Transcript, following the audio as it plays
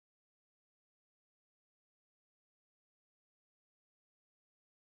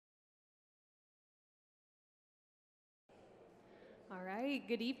All right,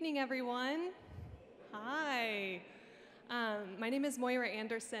 good evening, everyone. Hi. My name is Moira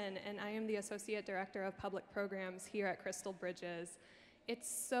Anderson, and I am the Associate Director of Public Programs here at Crystal Bridges. It's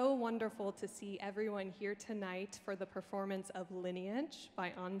so wonderful to see everyone here tonight for the performance of Lineage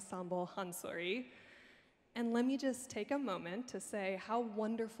by Ensemble HanSori. And let me just take a moment to say how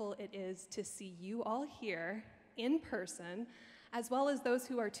wonderful it is to see you all here in person, as well as those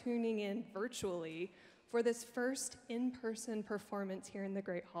who are tuning in virtually for this first in-person performance here in the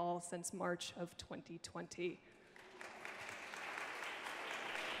Great Hall since March of 2020.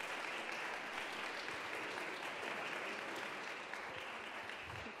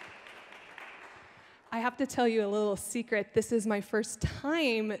 I have to tell you a little secret. This is my first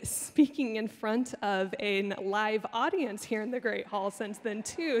time speaking in front of a live audience here in the Great Hall since then,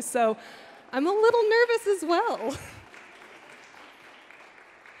 too, so I'm a little nervous as well.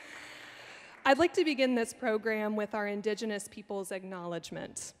 I'd like to begin this program with our Indigenous peoples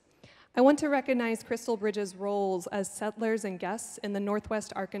acknowledgement. I want to recognize Crystal Bridges' roles as settlers and guests in the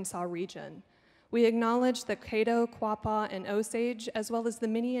Northwest Arkansas region. We acknowledge the Caddo, Quapaw, and Osage, as well as the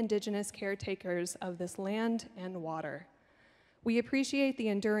many Indigenous caretakers of this land and water. We appreciate the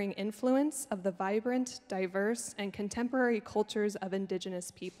enduring influence of the vibrant, diverse, and contemporary cultures of Indigenous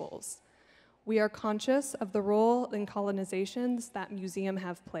peoples. We are conscious of the role in colonizations that museums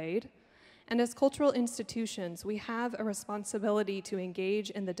have played, and as cultural institutions, we have a responsibility to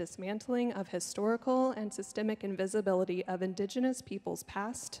engage in the dismantling of historical and systemic invisibility of Indigenous peoples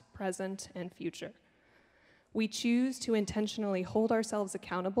past, present, and future. We choose to intentionally hold ourselves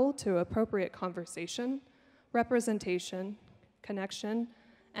accountable to appropriate conversation, representation, connection,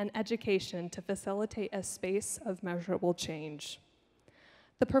 and education to facilitate a space of measurable change.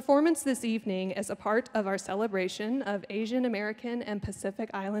 The performance this evening is a part of our celebration of Asian American and Pacific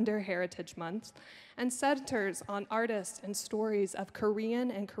Islander Heritage Month and centers on artists and stories of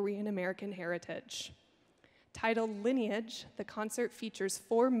Korean and Korean American heritage. Titled Lineage, the concert features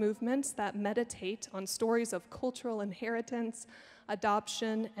 4 movements that meditate on stories of cultural inheritance,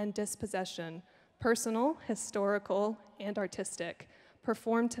 adoption, and dispossession, personal, historical, and artistic,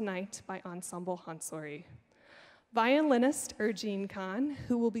 performed tonight by Ensemble HanSori. Violinist Er-Gene Kahng,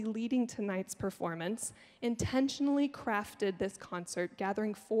 who will be leading tonight's performance, intentionally crafted this concert,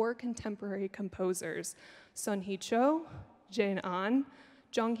 gathering 4 contemporary composers, Sunhee Cho, An,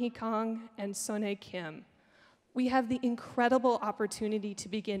 Jonghee Kang, and Seong Ae Kim. We have the incredible opportunity to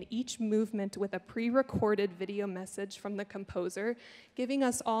begin each movement with a pre-recorded video message from the composer, giving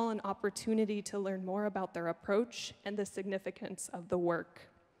us all an opportunity to learn more about their approach and the significance of the work.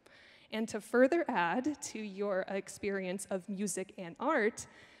 And to further add to your experience of music and art,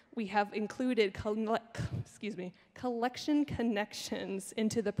 we have included collection connections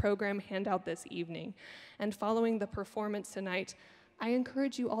into the program handout this evening. And following the performance tonight, I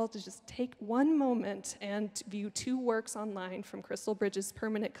encourage you all to just take one moment and view 2 works online from Crystal Bridges'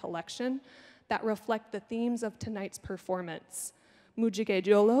 permanent collection that reflect the themes of tonight's performance. Mujige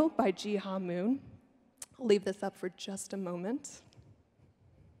Jolo by Ji Ha Moon. I'll leave this up for just a moment.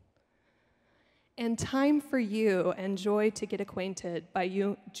 And Time for You and Joy to Get Acquainted by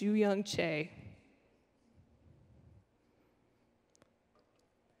Ju Young Che.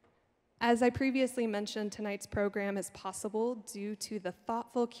 As I previously mentioned, tonight's program is possible due to the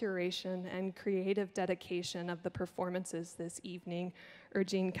thoughtful curation and creative dedication of the performances this evening,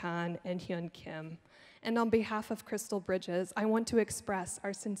 Er-Gene Kahng and Hyun Kim. And on behalf of Crystal Bridges, I want to express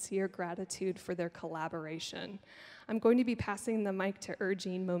our sincere gratitude for their collaboration. I'm going to be passing the mic to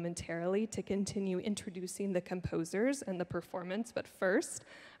Er-Gene momentarily to continue introducing the composers and the performance, but first,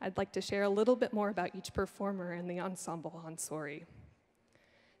 I'd like to share a little bit more about each performer in the Ensemble HanSori.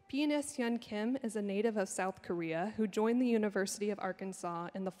 Pianist Hyun Kim is a native of South Korea who joined the University of Arkansas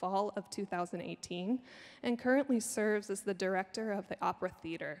in the fall of 2018 and currently serves as the director of the Opera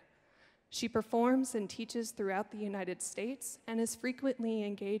Theater. She performs and teaches throughout the United States and is frequently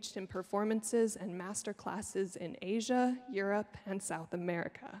engaged in performances and master classes in Asia, Europe, and South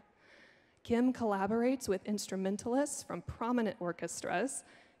America. Kim collaborates with instrumentalists from prominent orchestras,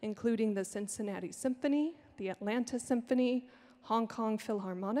 including the Cincinnati Symphony, the Atlanta Symphony, Hong Kong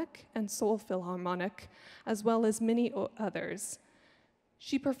Philharmonic, and Seoul Philharmonic, as well as many others.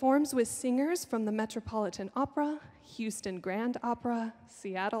 She performs with singers from the Metropolitan Opera, Houston Grand Opera,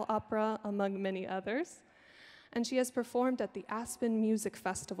 Seattle Opera, among many others. And she has performed at the Aspen Music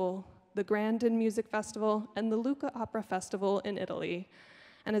Festival, the Grandin Music Festival, and the Lucca Opera Festival in Italy,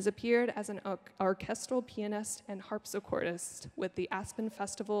 and has appeared as an orchestral pianist and harpsichordist with the Aspen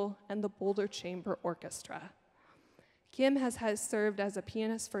Festival and the Boulder Chamber Orchestra. Kim has served as a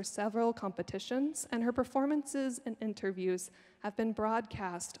pianist for several competitions, and her performances and interviews have been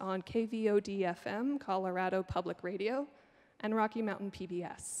broadcast on KVOD-FM, Colorado Public Radio, and Rocky Mountain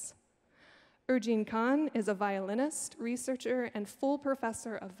PBS. Er-Gene Kahng is a violinist, researcher, and full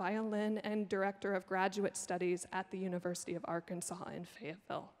professor of violin and director of graduate studies at the University of Arkansas in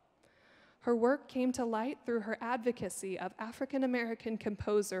Fayetteville. Her work came to light through her advocacy of African-American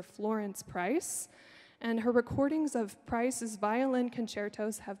composer Florence Price, and her recordings of Price's violin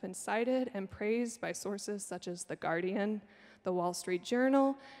concertos have been cited and praised by sources such as The Guardian, The Wall Street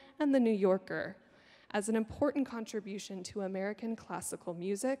Journal, and The New Yorker as an important contribution to American classical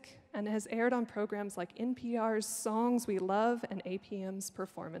music, and has aired on programs like NPR's Songs We Love and APM's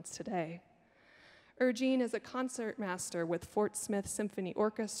Performance Today. Er-Gene is a concertmaster with Fort Smith Symphony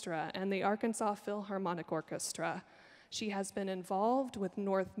Orchestra and the Arkansas Philharmonic Orchestra. She has been involved with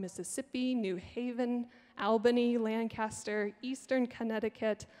North Mississippi, New Haven, Albany, Lancaster, Eastern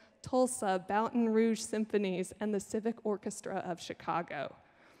Connecticut, Tulsa, Baton Rouge Symphonies, and the Civic Orchestra of Chicago.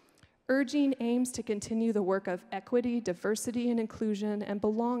 Er-Gene aims to continue the work of equity, diversity, and inclusion and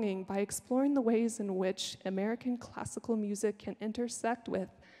belonging by exploring the ways in which American classical music can intersect with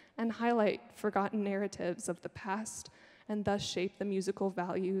and highlight forgotten narratives of the past and thus shape the musical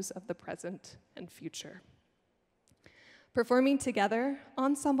values of the present and future. Performing together,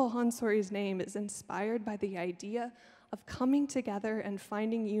 Ensemble HanSori's name is inspired by the idea of coming together and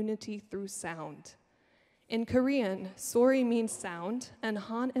finding unity through sound. In Korean, Sori means sound, and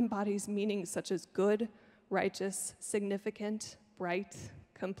Han embodies meanings such as good, righteous, significant, bright,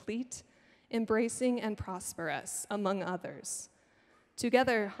 complete, embracing, and prosperous, among others.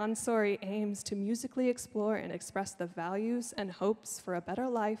 Together, HanSori aims to musically explore and express the values and hopes for a better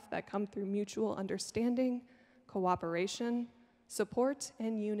life that come through mutual understanding, cooperation, support,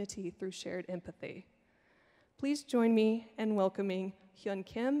 and unity through shared empathy. Please join me in welcoming Hyun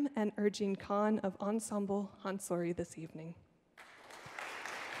Kim and Er-Gene Kahng of Ensemble HanSori this evening.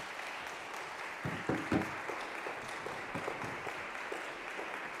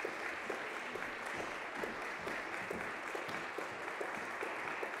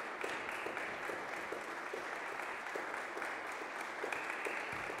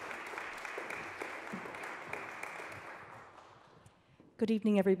 Good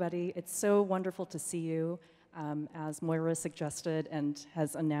evening, everybody. It's so wonderful to see you. As Moira suggested and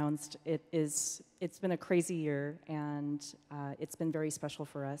has announced, it's been a crazy year, and it's been very special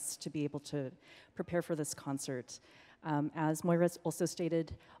for us to be able to prepare for this concert. As Moira also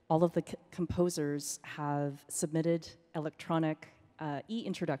stated, all of the composers have submitted electronic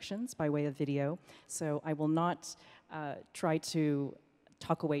e-introductions by way of video, so I will not try to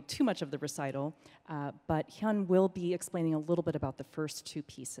talk away too much of the recital, but Hyun will be explaining a little bit about the first two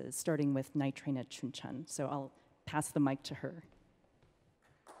pieces, starting with Night Train at Chuncheon. So I'll pass the mic to her.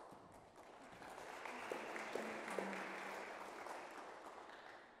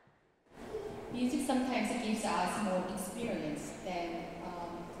 Music sometimes gives us more experience than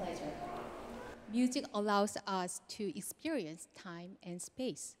pleasure. Music allows us to experience time and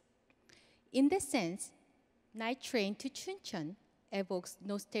space. In this sense, Night Train to Chuncheon evokes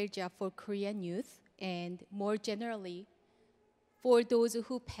nostalgia for Korean youth and, more generally, for those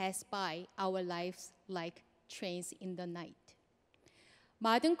who pass by our lives like trains in the night.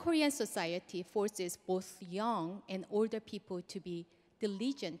 Modern Korean society forces both young and older people to be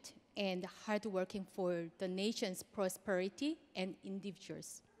diligent and hardworking for the nation's prosperity and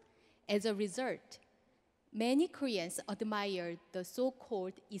individuals. As a result, many Koreans admire the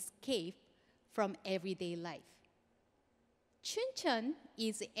so-called escape from everyday life. Chuncheon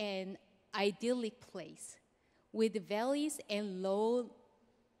is an idyllic place with valleys and low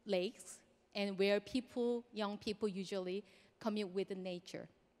lakes, and where young people usually commune with nature.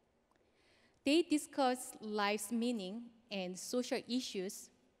 They discuss life's meaning and social issues,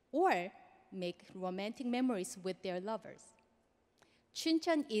 or make romantic memories with their lovers.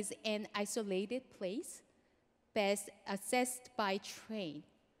 Chuncheon is an isolated place, best accessed by train.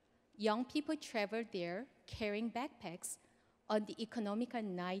 Young people travel there carrying backpacks on the economical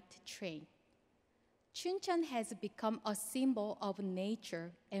night train. Chuncheon has become a symbol of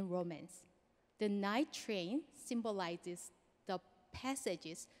nature and romance. The night train symbolizes the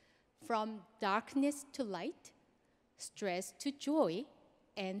passages from darkness to light, stress to joy,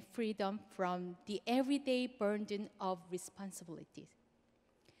 and freedom from the everyday burden of responsibilities.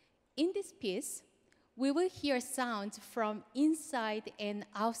 In this piece, we will hear sounds from inside and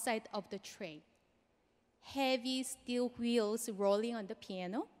outside of the train. Heavy steel wheels rolling on the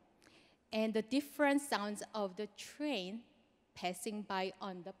piano, and the different sounds of the train passing by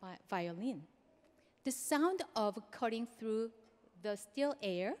on the violin. The sound of cutting through the still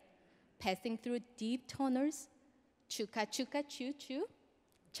air, passing through deep toners, chuka chuka choo choo,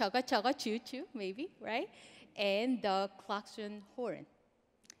 chaga chaga choo choo, maybe, right? And the klaxon horn.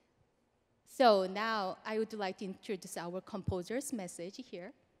 So now I would like to introduce our composer's message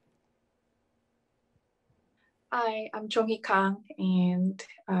here. Hi, I'm Jonghee Kang, and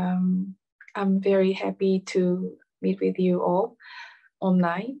I'm very happy to meet with you all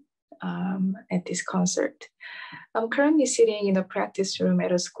online at this concert. I'm currently sitting in a practice room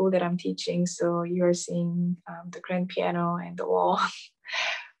at a school that I'm teaching, so you are seeing the grand piano and the wall.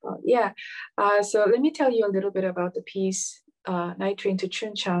 So let me tell you a little bit about the piece, Night Train to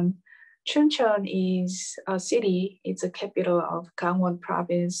Chuncheon. Chuncheon is a city, it's a capital of Gangwon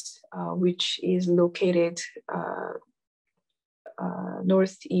province, which is located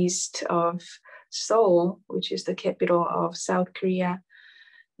northeast of Seoul, which is the capital of South Korea.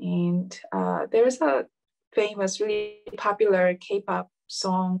 And there's a famous, really popular K-pop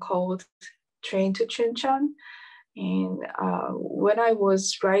song called Train to Chuncheon. And when I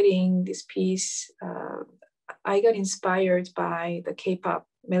was writing this piece, I got inspired by the K-pop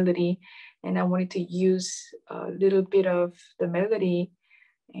melody, and I wanted to use a little bit of the melody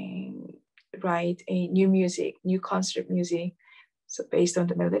and write a new music, new concert music, so based on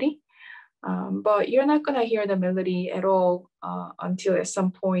the melody. But you're not gonna hear the melody at all until at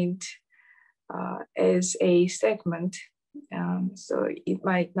some point as a segment. So it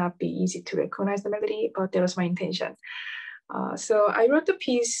might not be easy to recognize the melody, but that was my intention. So I wrote the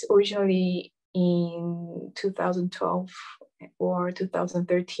piece originally in 2012 or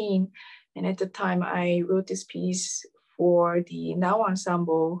 2013. And at the time I wrote this piece for the Now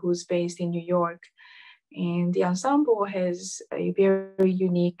Ensemble, who's based in New York. And the ensemble has a very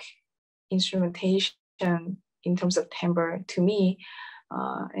unique instrumentation in terms of timbre to me.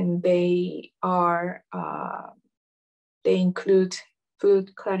 And they include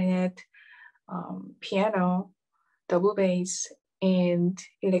flute, clarinet, piano, double bass, and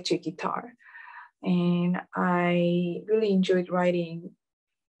electric guitar. And I really enjoyed writing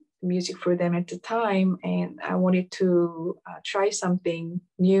music for them at the time, and I wanted to try something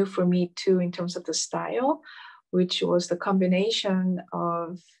new for me too in terms of the style, which was the combination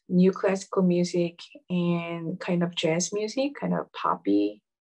of new classical music and kind of jazz music, kind of poppy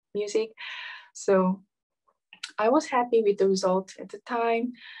music. So I was happy with the result at the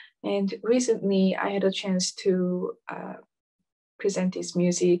time. And recently I had a chance to present this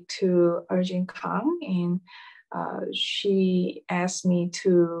music to Er-Gene Kahng, and she asked me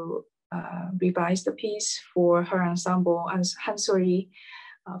to revise the piece for her ensemble, HanSori,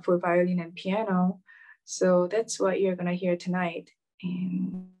 for violin and piano. So that's what you're gonna hear tonight.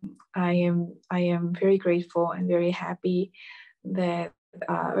 And I am very grateful and very happy that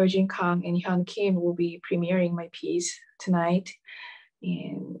Er-Gene Kahng and Hyun Kim will be premiering my piece tonight.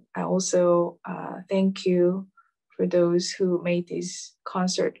 And I also thank you for those who made this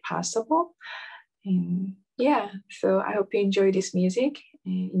concert possible. And yeah, so I hope you enjoy this music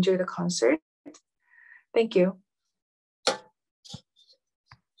and enjoy the concert. Thank you.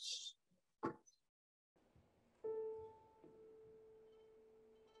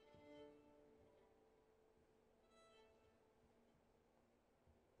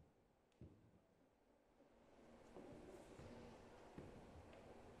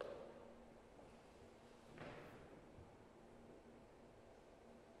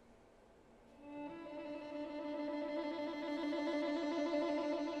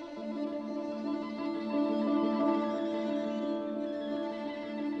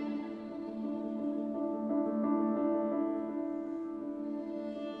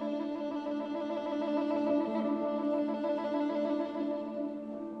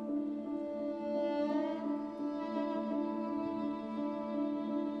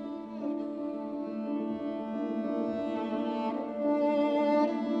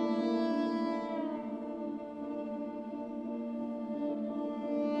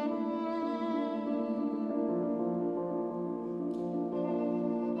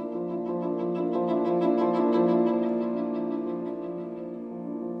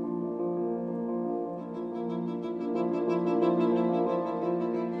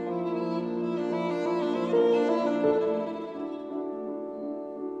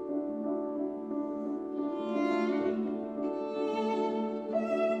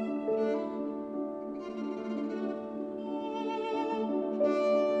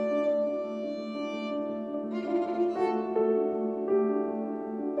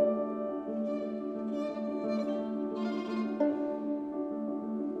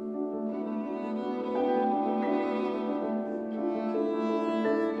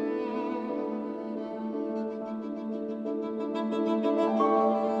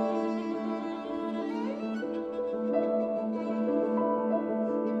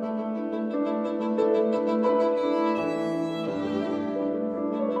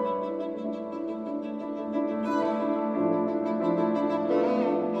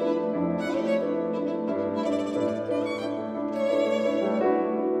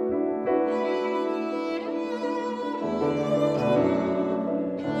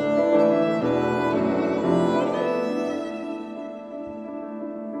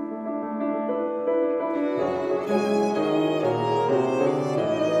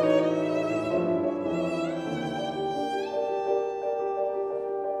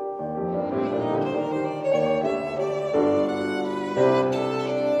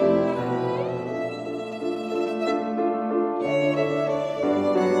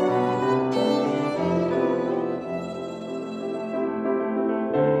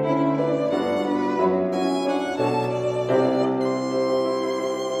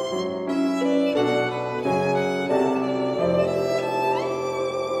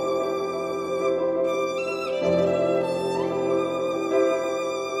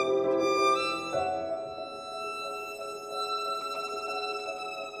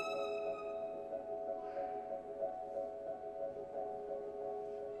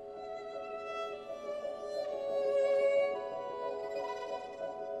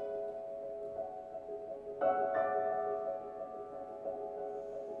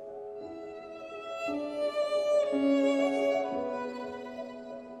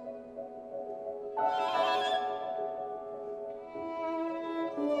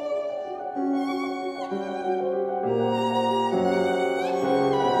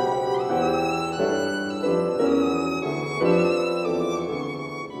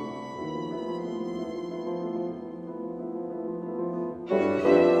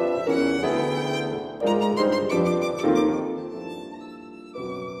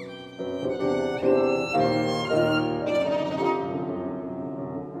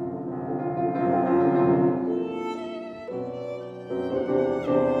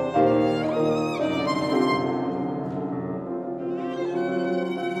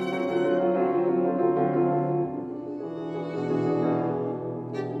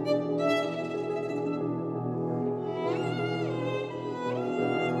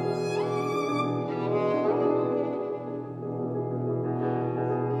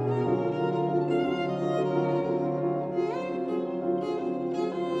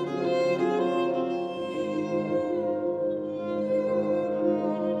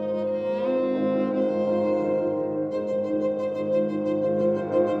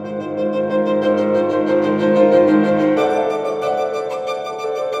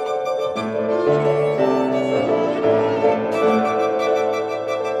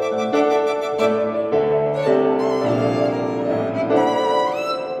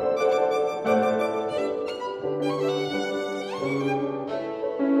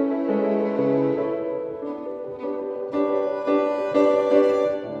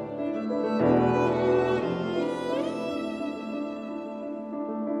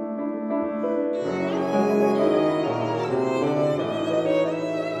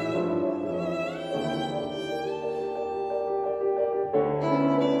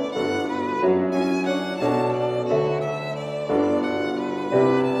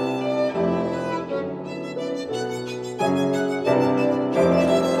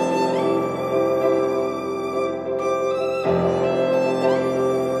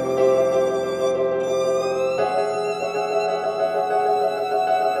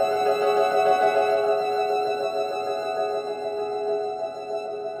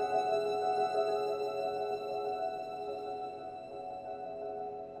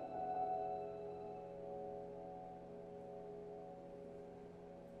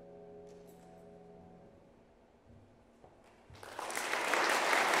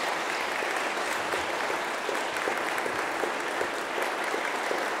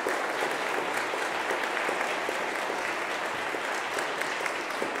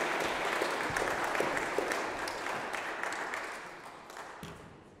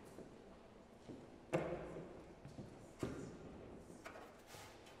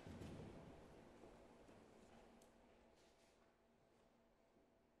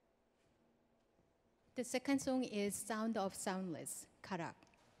 The second song is Sound of Soundless, Karak.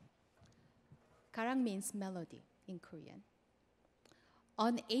 Karak means melody in Korean.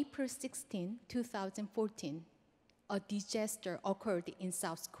 On April 16, 2014, a disaster occurred in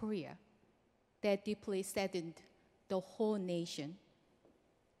South Korea that deeply saddened the whole nation,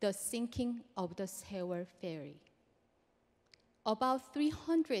 the sinking of the Sewol ferry. About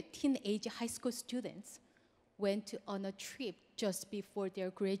 300 teenage high school students went on a trip just before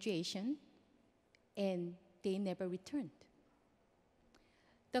their graduation, and they never returned.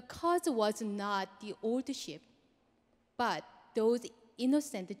 The cause was not the old ship, but those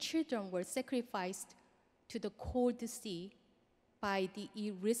innocent children were sacrificed to the cold sea by the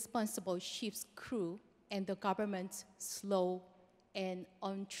irresponsible ship's crew and the government's slow and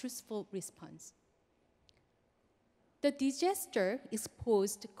untruthful response. The disaster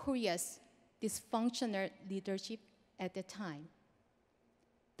exposed Korea's dysfunctional leadership at the time.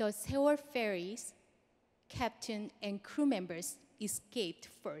 The Sewol ferry's captain and crew members escaped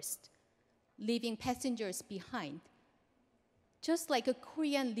first, leaving passengers behind. Just like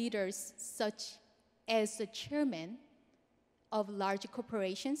Korean leaders such as the chairman of large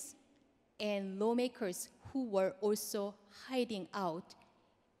corporations and lawmakers who were also hiding out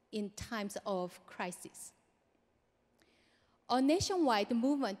in times of crisis. A nationwide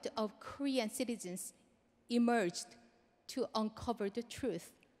movement of Korean citizens emerged to uncover the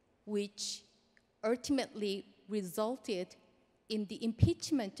truth, which ultimately resulted in the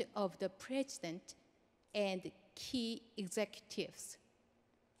impeachment of the president and key executives.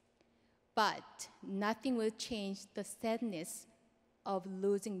 But nothing will change the sadness of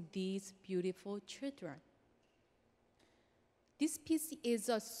losing these beautiful children. This piece is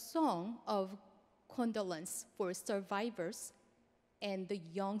a song of condolence for survivors and the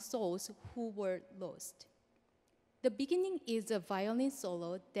young souls who were lost. The beginning is a violin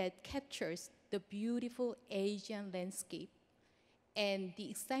solo that captures the beautiful Asian landscape and the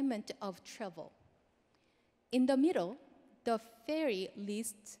excitement of travel. In the middle, the ferry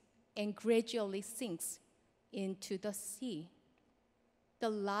leads and gradually sinks into the sea. The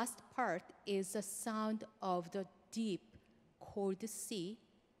last part is the sound of the deep, cold sea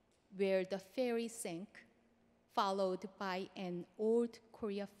where the ferry sank, followed by an old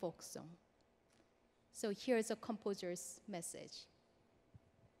Korea folk song. So here's a composer's message.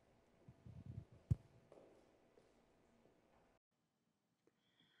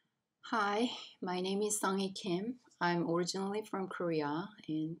 Hi, my name is Seong Ae Kim. I'm originally from Korea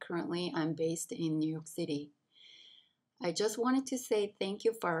and currently I'm based in New York City. I just wanted to say thank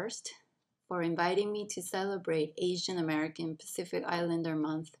you first for inviting me to celebrate Asian American Pacific Islander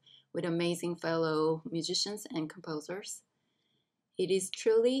Month with amazing fellow musicians and composers. It is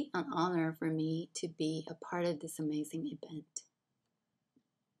truly an honor for me to be a part of this amazing event.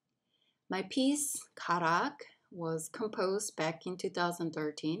 My piece, Karak, was composed back in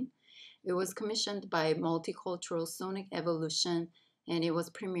 2013. It was commissioned by Multicultural Sonic Evolution and it was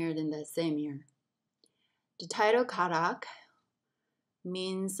premiered in that same year. The title Karak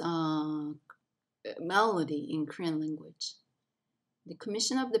means melody in Korean language. The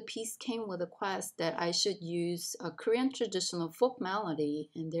commission of the piece came with a quest that I should use a Korean traditional folk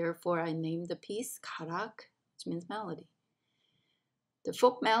melody, and therefore I named the piece Karak, which means melody. The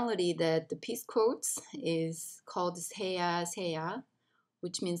folk melody that the piece quotes is called Seya Seya,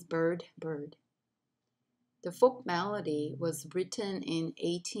 which means bird, bird. The folk melody was written in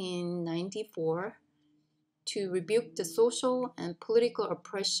 1894 to rebuke the social and political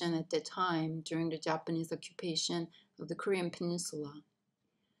oppression at the time during the Japanese occupation of the Korean Peninsula.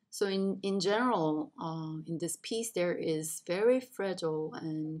 So in general, in this piece, there is very fragile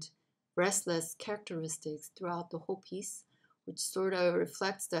and restless characteristics throughout the whole piece, which sort of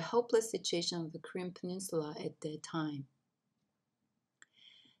reflects the helpless situation of the Korean Peninsula at that time.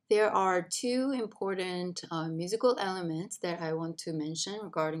 There are two important musical elements that I want to mention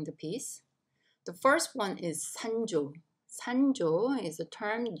regarding the piece. The first one is sanjo. Sanjo is a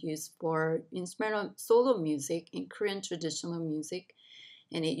term used for instrumental solo music in Korean traditional music,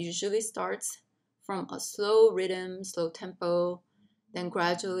 and it usually starts from a slow rhythm, slow tempo, then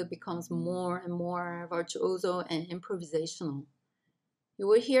gradually becomes more and more virtuoso and improvisational. You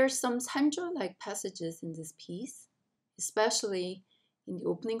will hear some sanjo-like passages in this piece, especially in the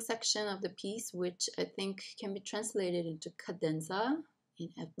opening section of the piece, which I think can be translated into cadenza in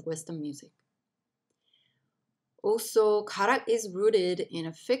Western music. Also, karak is rooted in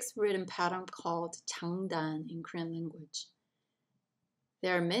a fixed rhythm pattern called 장단 in Korean language.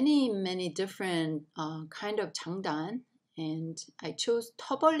 There are many different kind of 장단, and I chose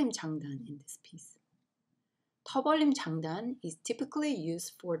터벌림 장단 in this piece. 터벌림 장단 is typically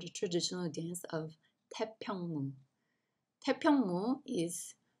used for the traditional dance of 태평무. 태평무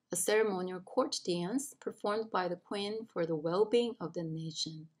is a ceremonial court dance performed by the queen for the well-being of the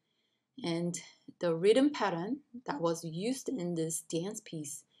nation. And the rhythm pattern that was used in this dance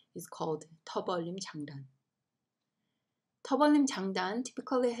piece is called 터벌림 장단. 터벌림 장단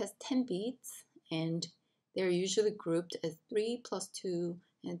typically has 10 beats, and they're usually grouped as 3+2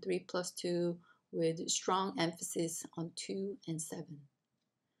 and 3+2 with strong emphasis on 2 and 7.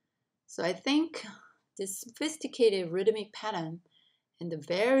 So I think this sophisticated rhythmic pattern and the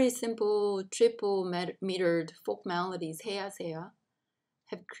very simple triple metered folk melodies 해야 세야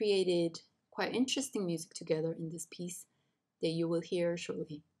have created quite interesting music together in this piece that you will hear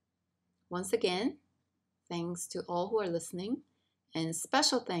shortly. Once again, thanks to all who are listening, and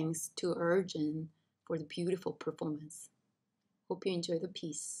special thanks to Er-Gene for the beautiful performance. Hope you enjoy the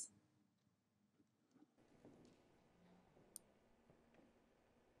piece.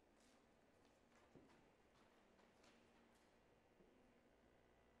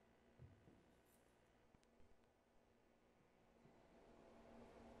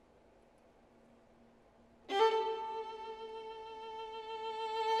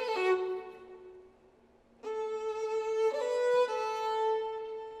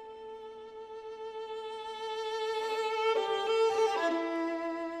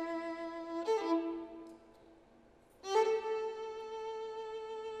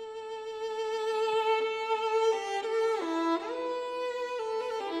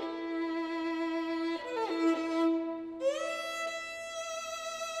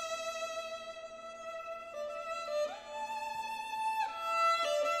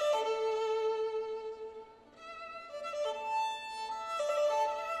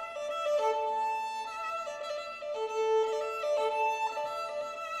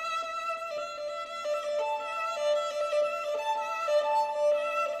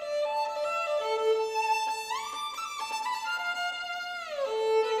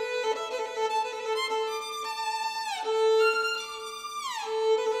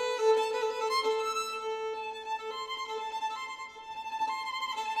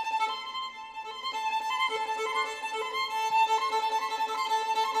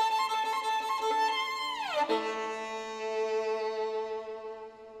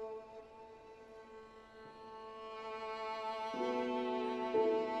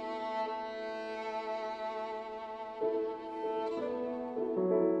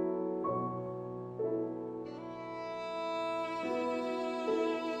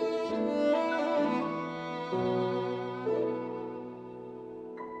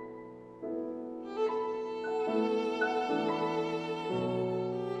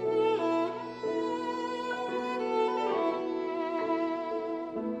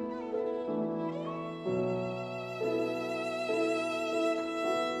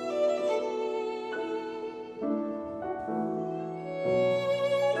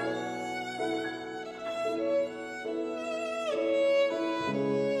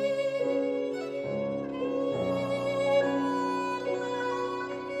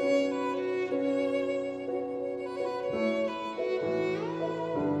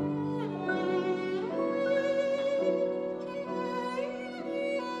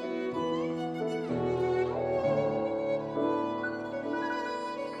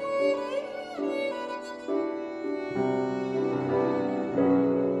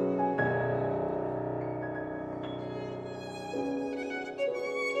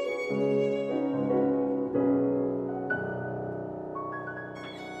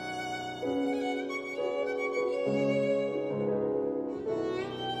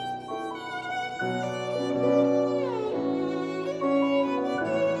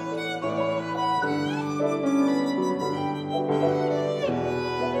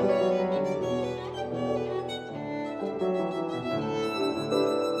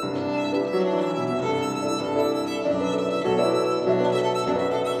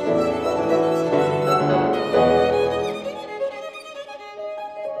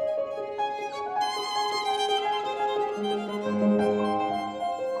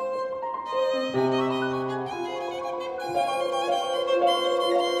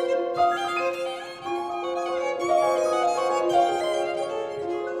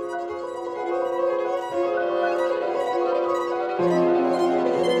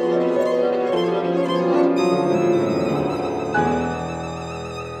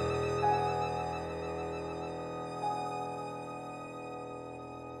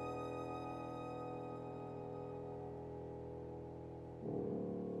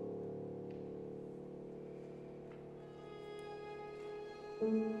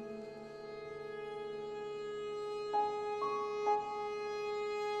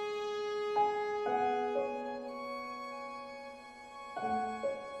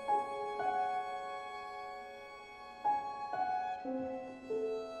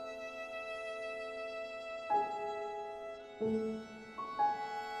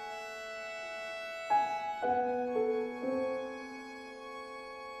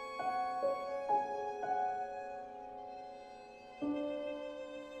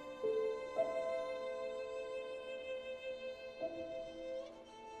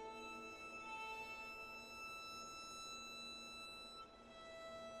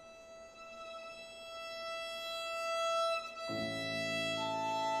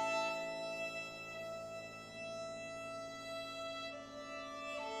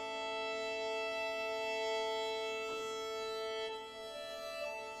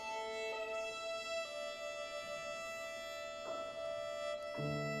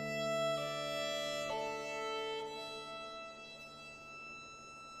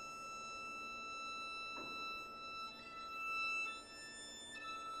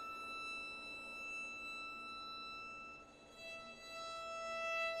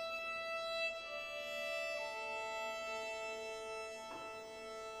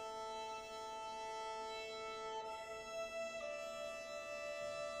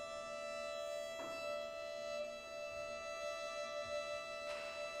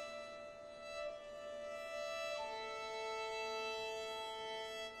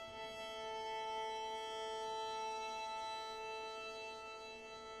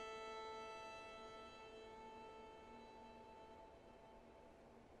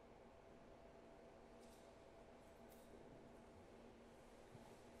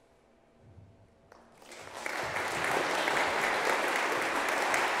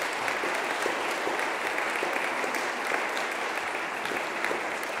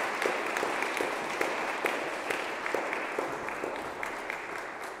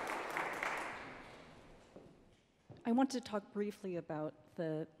 I want to talk briefly about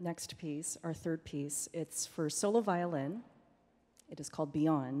the next piece, our third piece. It's for solo violin. It is called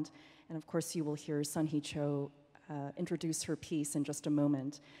Beyond. And of course, you will hear Sunhee Cho introduce her piece in just a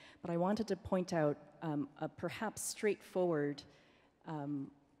moment. But I wanted to point out a perhaps straightforward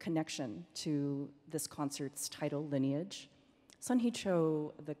connection to this concert's title, Lineage. Sunhee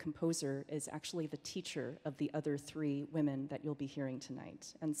Cho, the composer, is actually the teacher of the other three women that you'll be hearing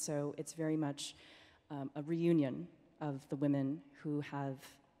tonight. And so it's very much a reunion of the women who have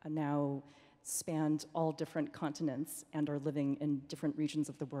now spanned all different continents and are living in different regions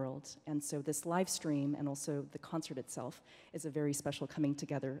of the world. And so this live stream and also the concert itself is a very special coming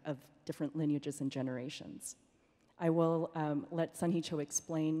together of different lineages and generations. I will let Sunhee Cho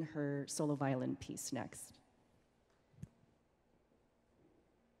explain her solo violin piece next.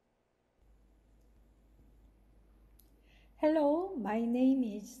 Hello, my name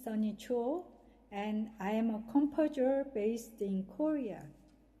is Sunhee Cho, and I am a composer based in Korea.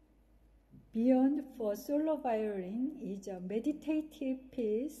 Beyond for solo violin is a meditative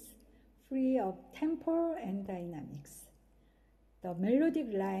piece free of tempo and dynamics. The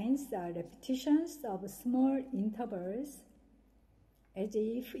melodic lines are repetitions of small intervals, as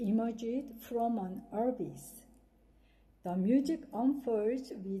if emerged from an abyss. The music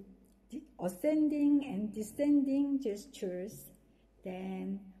unfolds with ascending and descending gestures,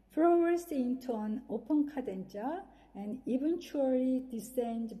 then flows into an open cadenza and eventually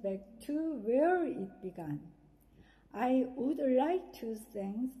descends back to where it began. I would like to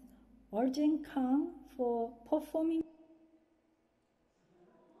thank Er-Gene Kahng for performing.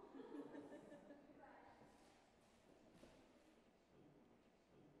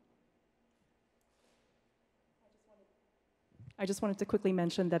 I just wanted to quickly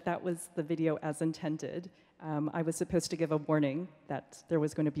mention that that was the video as intended. I was supposed to give a warning that there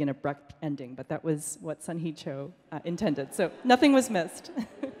was going to be an abrupt ending, but that was what Sunhee Cho intended. So nothing was missed.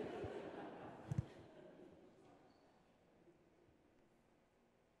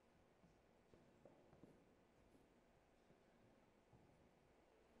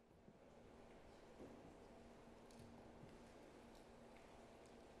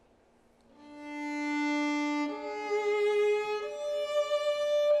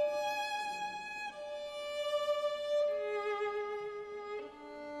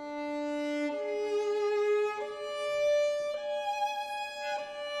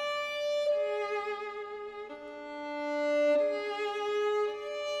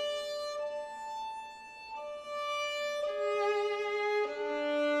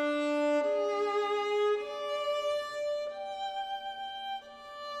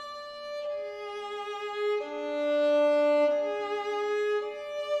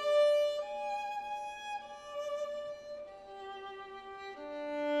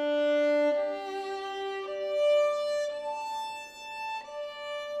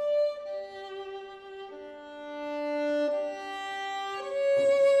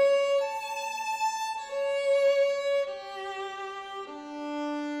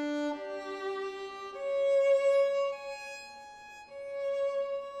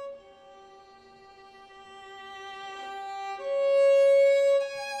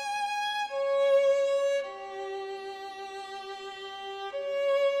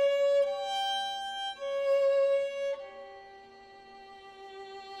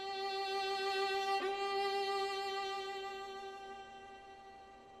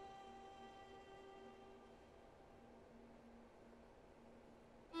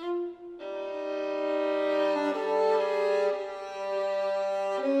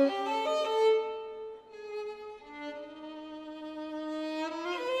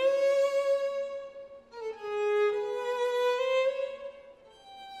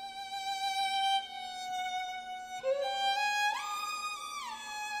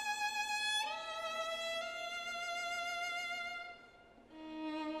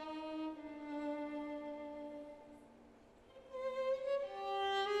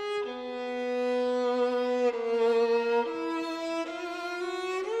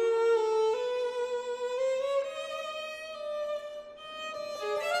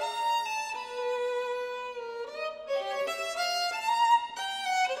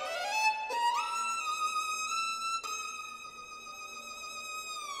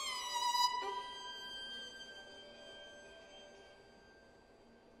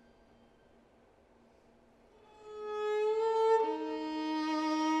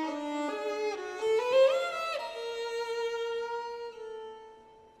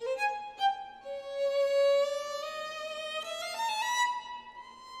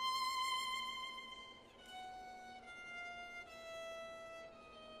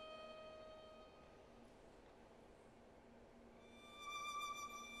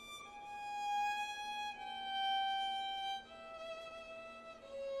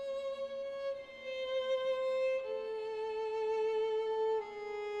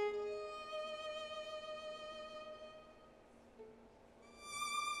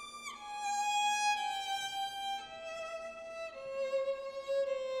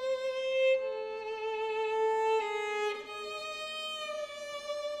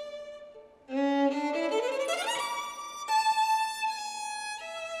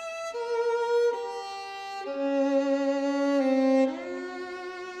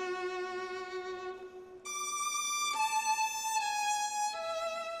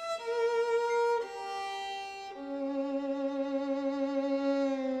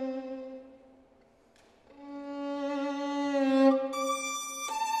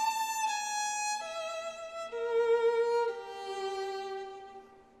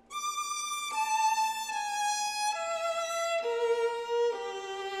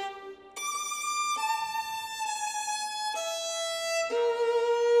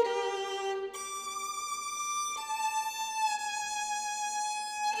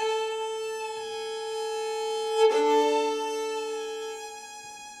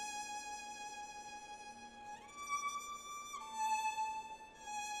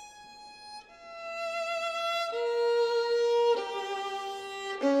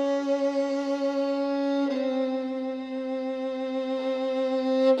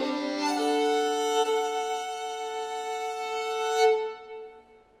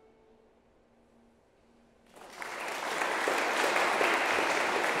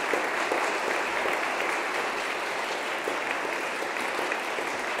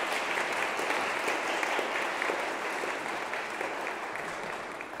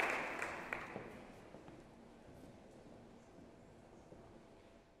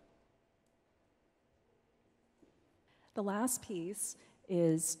 The last piece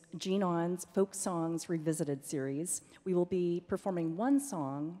is Gene On's Folk Songs Revisited series. We will be performing one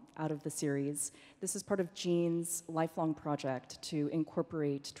song out of the series. This is part of Gene's lifelong project to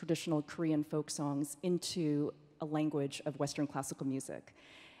incorporate traditional Korean folk songs into a language of Western classical music.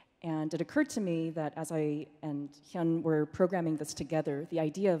 And it occurred to me that as I and Hyun were programming this together, the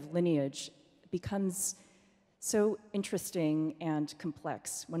idea of lineage becomes so interesting and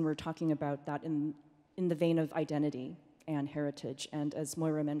complex when we're talking about that in the vein of identity and heritage. And as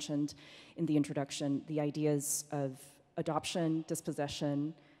Moira mentioned in the introduction, the ideas of adoption,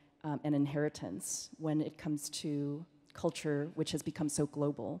 dispossession, and inheritance when it comes to culture, which has become so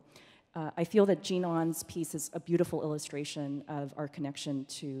global. I feel that Gene On's piece is a beautiful illustration of our connection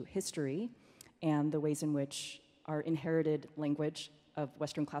to history and the ways in which our inherited language of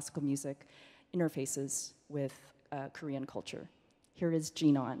Western classical music interfaces with Korean culture. Here is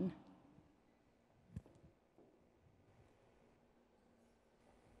Gene On.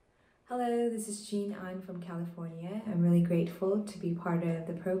 Hello, this is Jean An from California. I'm really grateful to be part of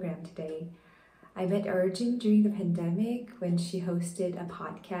the program today. I met Er-Gene during the pandemic when she hosted a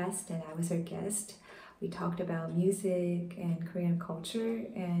podcast and I was her guest. We talked about music and Korean culture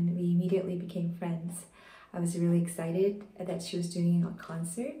and we immediately became friends. I was really excited that she was doing a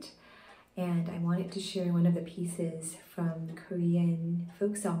concert and I wanted to share one of the pieces from Korean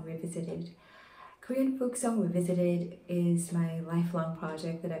Folk Song Revisited. Korean Folk Song Revisited is my lifelong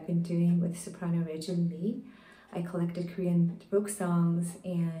project that I've been doing with soprano Regin Lee. I collected Korean folk songs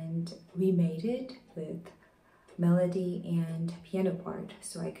and remade it with melody and piano part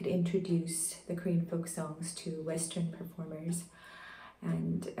so I could introduce the Korean folk songs to Western performers.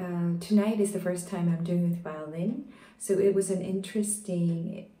 And tonight is the first time I'm doing it with violin, so it was an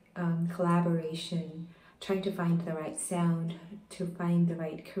interesting collaboration, trying to find the right sound, to find the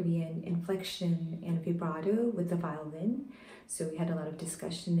right Korean inflection and vibrato with the violin. So we had a lot of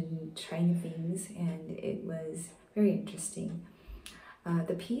discussion and trying things, and it was very interesting.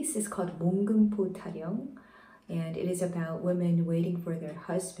 The piece is called 몽금포 타령, and it is about women waiting for their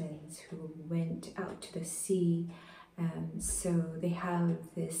husbands who went out to the sea. So they have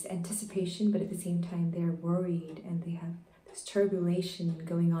this anticipation, but at the same time they're worried and they have this turbulation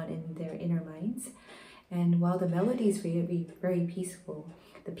going on in their inner minds. And while the melody is very, very peaceful,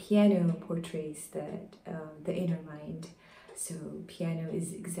 the piano portrays the inner mind. So piano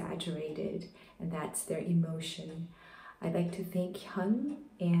is exaggerated, and that's their emotion. I'd like to thank Hyun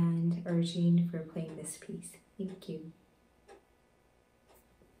and Er-Gene for playing this piece. Thank you.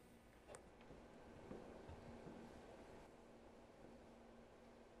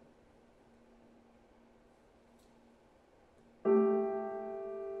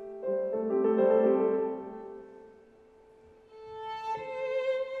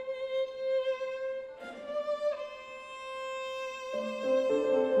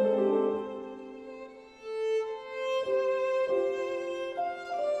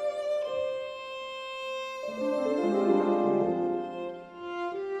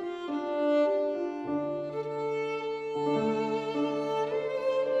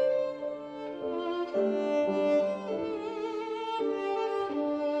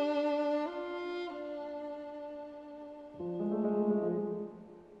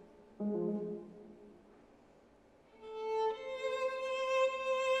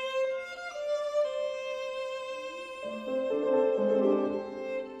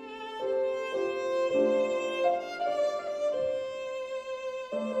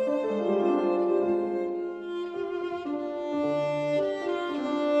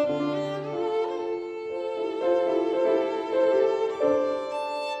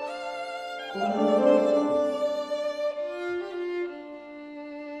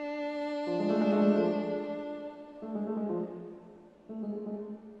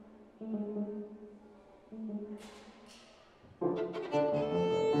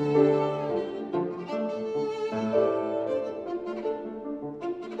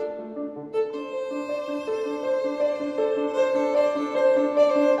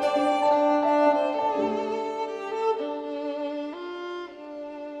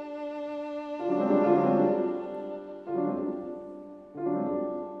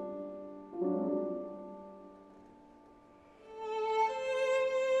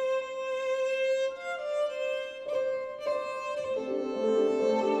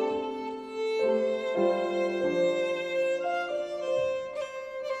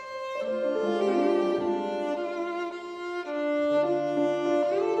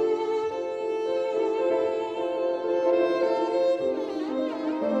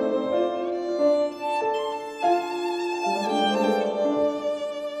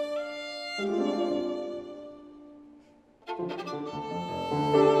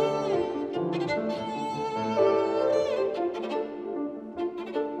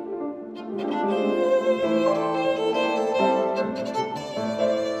 you.